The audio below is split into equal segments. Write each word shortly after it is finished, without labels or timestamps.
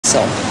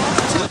pensão.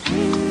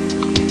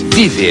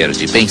 Viver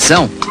de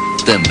pensão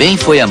também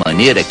foi a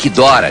maneira que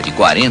Dora, de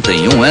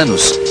 41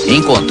 anos,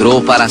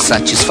 encontrou para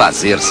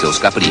satisfazer seus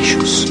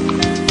caprichos.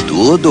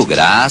 Tudo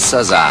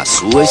graças à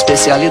sua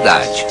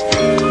especialidade.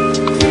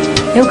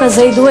 Eu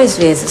casei 2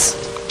 vezes.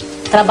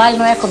 Trabalho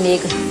não é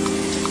comigo.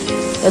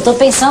 Eu estou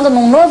pensando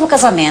num novo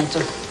casamento.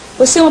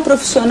 Você é uma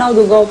profissional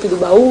do golpe do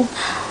baú?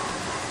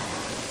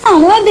 Não,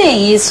 não é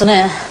bem isso,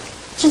 né?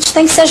 A gente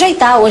tem que se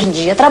ajeitar hoje em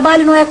dia.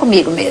 Trabalho não é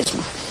comigo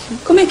mesmo.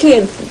 Como é que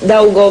é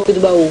dar o golpe do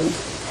baú?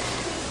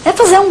 É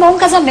fazer um bom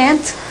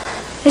casamento.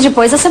 E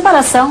depois a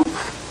separação.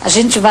 A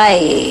gente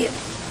vai,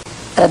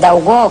 para dar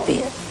o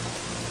golpe,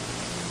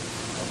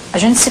 a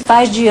gente se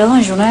faz de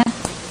anjo, né?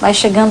 Vai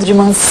chegando de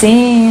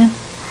mansinho.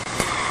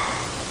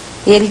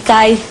 E ele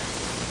cai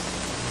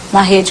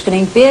na rede que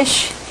nem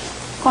peixe.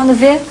 Quando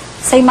vê,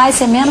 sem mais,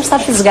 sem menos, está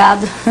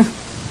fisgado.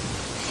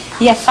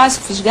 E é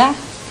fácil fisgar?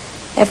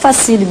 É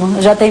facílimo.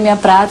 Eu já tenho minha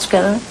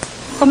prática, né?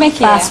 Como é que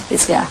Fácil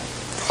fisgar.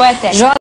 Qual é a técnica? Joga